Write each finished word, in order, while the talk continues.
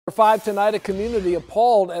5 tonight, a community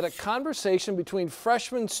appalled at a conversation between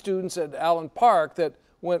freshman students at Allen Park that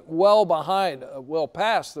went well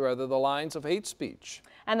past the lines of hate speech.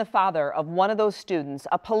 And the father of one of those students,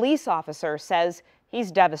 a police officer, says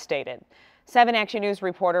he's devastated. 7 Action News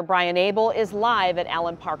reporter Brian Abel is live at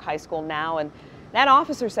Allen Park High School now, and that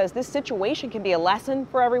officer says this situation can be a lesson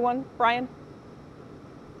for everyone. Brian?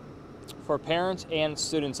 For parents and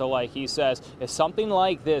students alike, he says if something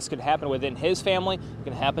like this could happen within his family, it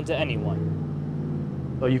can happen to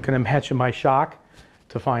anyone. Well, you can imagine my shock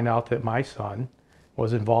to find out that my son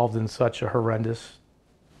was involved in such a horrendous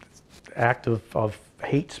act of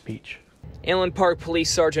hate speech. Allen Park Police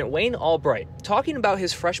Sergeant Wayne Albright talking about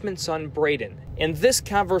his freshman son Braden and this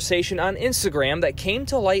conversation on Instagram that came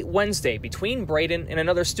to light Wednesday between Braden and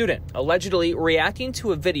another student, allegedly reacting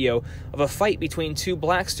to a video of a fight between 2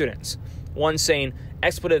 black students. One saying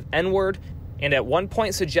expletive N-word and at one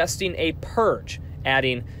point suggesting a purge,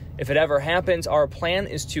 adding, "If it ever happens, our plan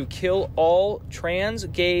is to kill all trans,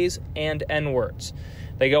 gays, and N-words."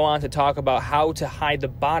 They go on to talk about how to hide the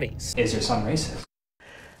bodies. Is your son racist?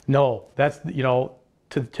 No, that's,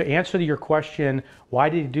 to answer to your question, why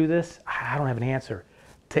did he do this? I don't have an answer.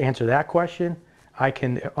 To answer that question, I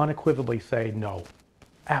can unequivocally say no,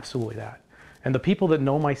 absolutely that. And the people that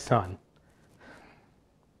know my son.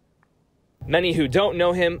 Many who don't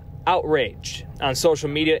know him outraged on social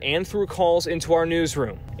media and through calls into our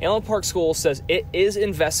newsroom. Allen Park School says it is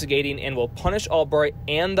investigating and will punish Albright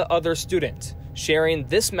and the other student, sharing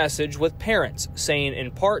this message with parents, saying in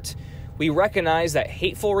part, "We recognize that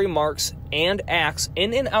hateful remarks and acts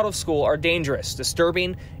in and out of school are dangerous,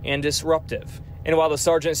 disturbing, and disruptive." And while the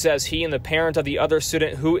sergeant says he and the parent of the other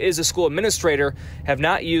student, who is a school administrator, have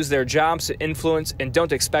not used their jobs to influence and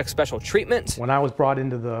don't expect special treatment. When I was brought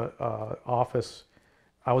into the office,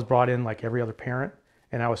 I was brought in like every other parent,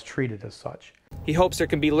 and I was treated as such. He hopes there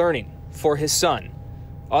can be learning for his son,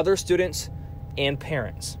 other students, and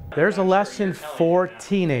parents. There's a lesson for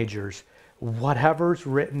teenagers. Whatever's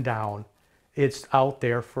written down, it's out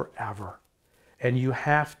there forever. And you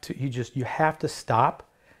have to stop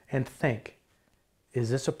and think, is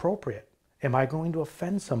this appropriate? Am I going to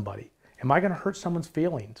offend somebody? Am I going to hurt someone's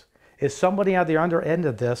feelings? Is somebody on the other end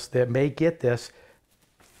of this that may get this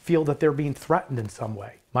feel that they're being threatened in some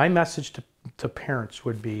way? My message to parents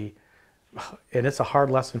would be, and it's a hard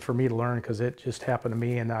lesson for me to learn because it just happened to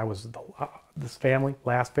me, and I was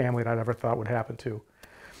last family that I never thought would happen to.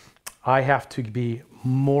 I have to be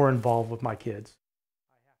more involved with my kids.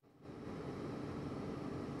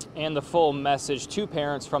 And the full message to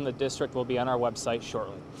parents from the district will be on our website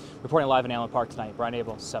shortly. Reporting live in Allen Park tonight, Brian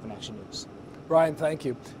Abel, 7 Action News. Brian, thank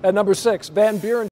you. At number 6, Van Buren